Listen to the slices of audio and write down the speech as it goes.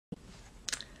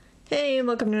Hey,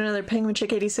 welcome to another Penguin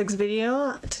Chick 86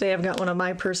 video. Today I've got one of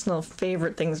my personal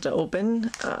favorite things to open,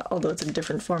 although it's in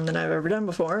different form than I've ever done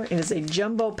before. It is a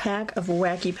jumbo pack of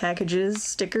Wacky Packages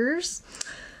stickers.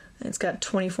 It's got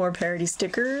 24 parody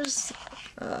stickers.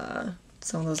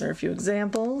 Some of those are a few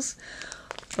examples,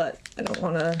 but I don't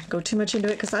want to go too much into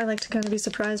it because I like to kind of be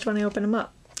surprised when I open them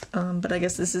up. But I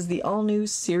guess this is the all-new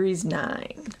Series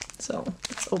 9. So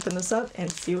let's open this up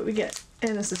and see what we get.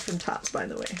 And this is from Topps, by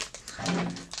the way.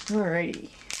 Alrighty.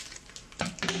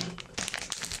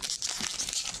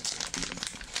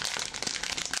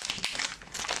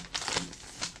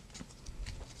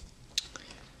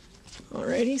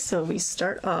 Alrighty, so we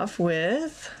start off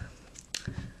with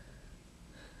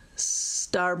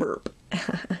Starburp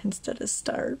instead of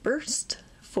Starburst.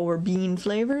 4 bean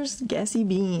flavors, gassy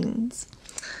beans.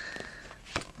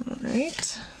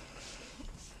 Alright.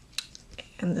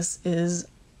 And this is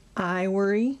I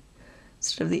Worry.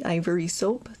 Instead of the ivory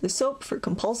soap, the soap for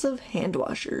compulsive hand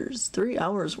washers. 3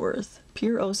 hours worth.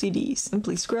 Pure OCD.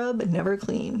 Simply scrub and never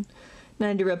clean.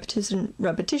 90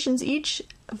 repetitions each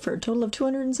for a total of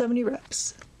 270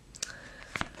 reps.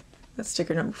 That's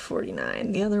sticker number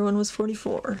 49. The other one was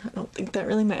 44. I don't think that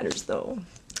really matters though.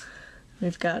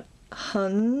 We've got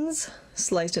Huns,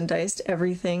 sliced and diced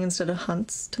everything instead of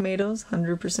Hunt's tomatoes.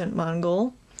 100%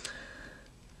 Mongol.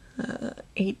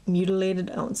 8 mutilated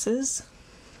ounces.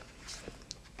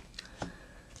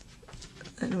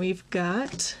 And we've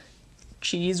got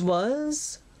Cheese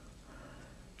Was,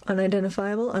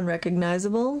 Unidentifiable,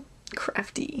 Unrecognizable,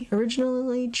 Crafty.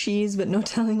 Originally cheese, but no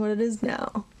telling what it is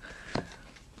now.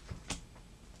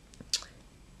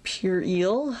 Pure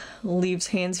Eel, leaves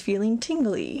hands feeling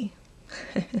tingly.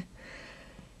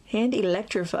 Hand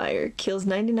Electrifier, kills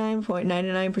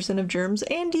 99.99% of germs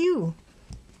and you.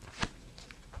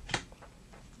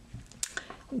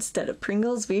 Instead of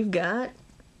Pringles, we've got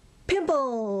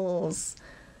Pimples.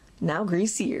 Now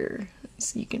greasier,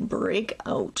 so you can break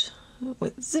out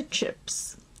with zit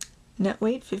chips. Net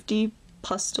weight 50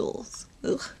 pustules.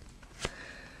 Ugh.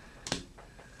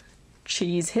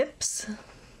 Cheese hips.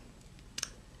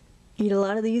 Eat a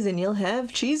lot of these and you'll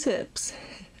have cheese hips.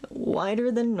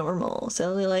 Wider than normal.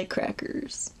 Cellulite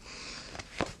crackers.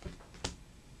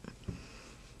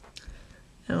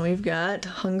 And we've got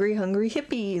Hungry Hungry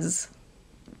Hippies.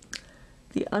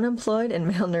 The unemployed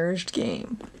and malnourished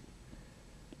game.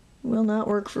 Will not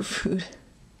work for food.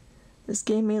 This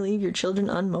game may leave your children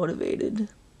unmotivated.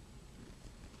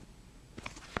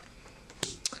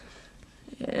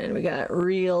 And we got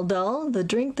Real Dull, the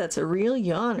drink that's a real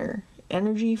yawner.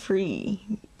 Energy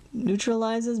free.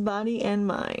 Neutralizes body and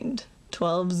mind.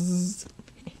 12 zzz.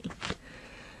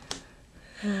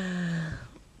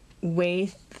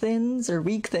 Weak things,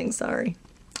 sorry.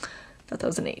 Thought that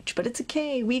was an H, but it's a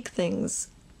K. Weak things.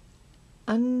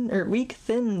 Weak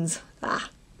thins.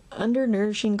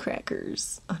 Undernourishing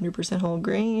crackers. 100% whole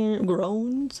grain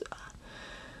groans.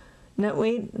 Net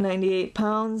weight 98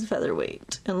 pounds,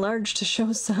 featherweight. Enlarged to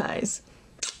show size.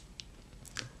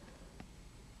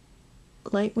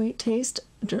 Lightweight taste,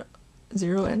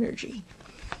 0 energy.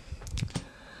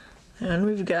 And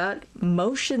we've got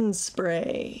Motion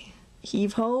Spray.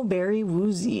 Heave ho, berry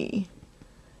woozy.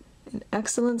 An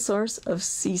excellent source of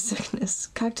seasickness.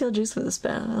 Cocktail juice with a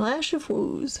splash of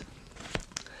wooze.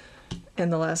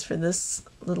 And the last for this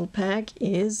little pack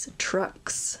is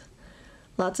Trucks.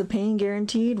 Lots of pain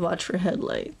guaranteed. Watch for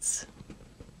headlights.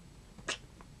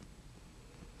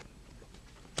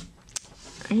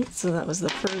 Alright, so that was the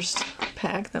first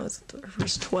pack. That was the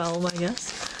first 12, I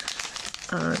guess.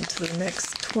 On to the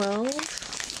next 12.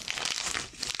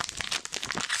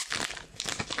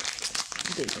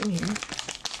 Dig in here.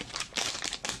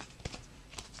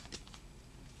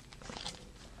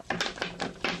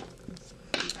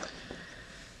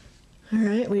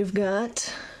 Alright, we've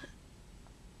got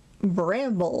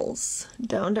Brambles.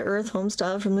 Down to earth, home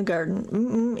style from the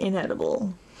garden.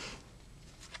 Inedible.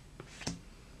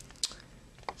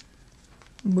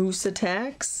 Moose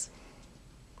Attacks.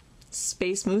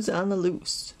 Space Moose on the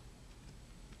loose.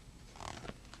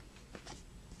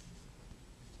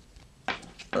 Oh,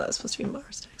 that's supposed to be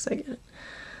Mars Attacks, I get it.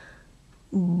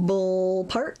 Bull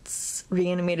Parts.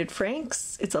 Reanimated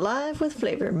Franks. It's alive with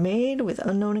flavor, made with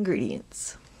unknown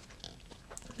ingredients.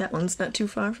 That one's not too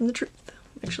far from the truth.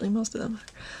 Actually, most of them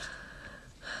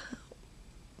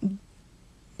are.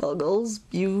 Buggles,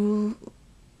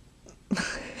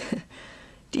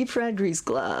 deep fried grease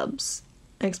globs.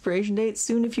 Expiration date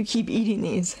soon if you keep eating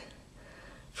these.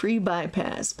 Free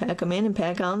bypass. Pack them in and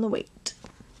pack on the weight.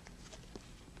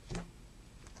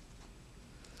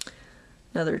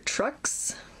 Another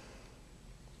Trucks.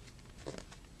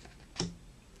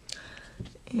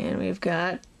 And we've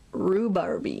got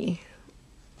rhubarby.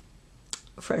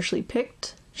 Freshly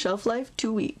picked. Shelf life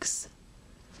 2 weeks.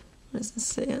 What does this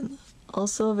say?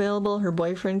 Also available, her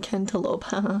boyfriend Cantaloupe.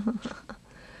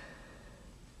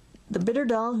 The bitter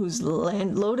doll who's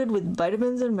loaded with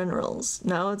vitamins and minerals.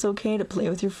 Now it's okay to play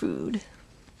with your food.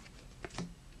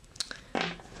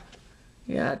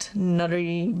 You got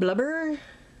Nutty Blubber.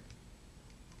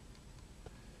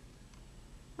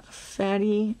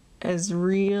 Fatty as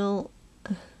real.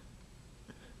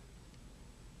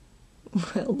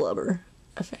 Well, blubber.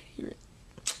 A fatty.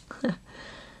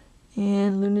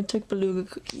 And Lunatic Beluga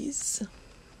cookies.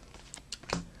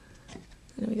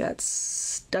 And we got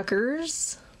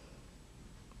Stuckers.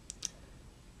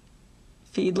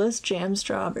 Feedless jam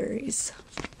strawberries.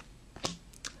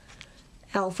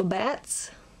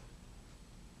 Alphabats.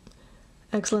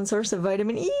 Excellent source of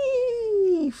vitamin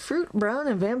E. Fruit, brown,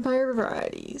 and vampire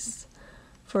varieties.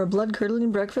 For a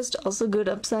blood-curdling breakfast, also good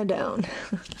upside down.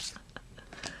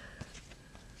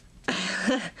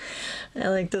 I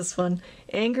like this one.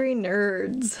 Angry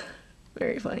nerds.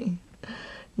 Very funny.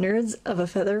 Nerds of a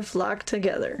feather flock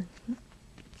together.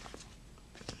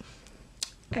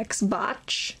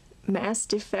 X-Botch. Mass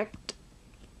defect.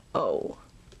 Oh.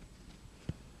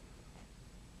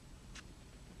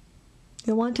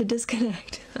 You'll want to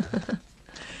disconnect.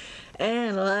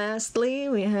 And lastly,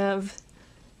 we have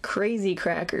Crazy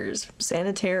Crackers.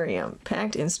 Sanitarium.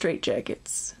 Packed in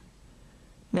straitjackets.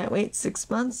 Now wait 6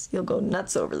 months, you'll go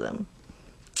nuts over them.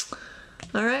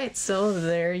 Alright, so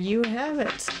there you have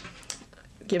it.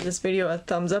 Give this video a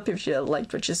thumbs up if you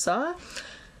liked what you saw.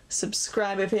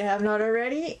 Subscribe if you have not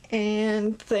already,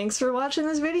 and thanks for watching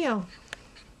this video.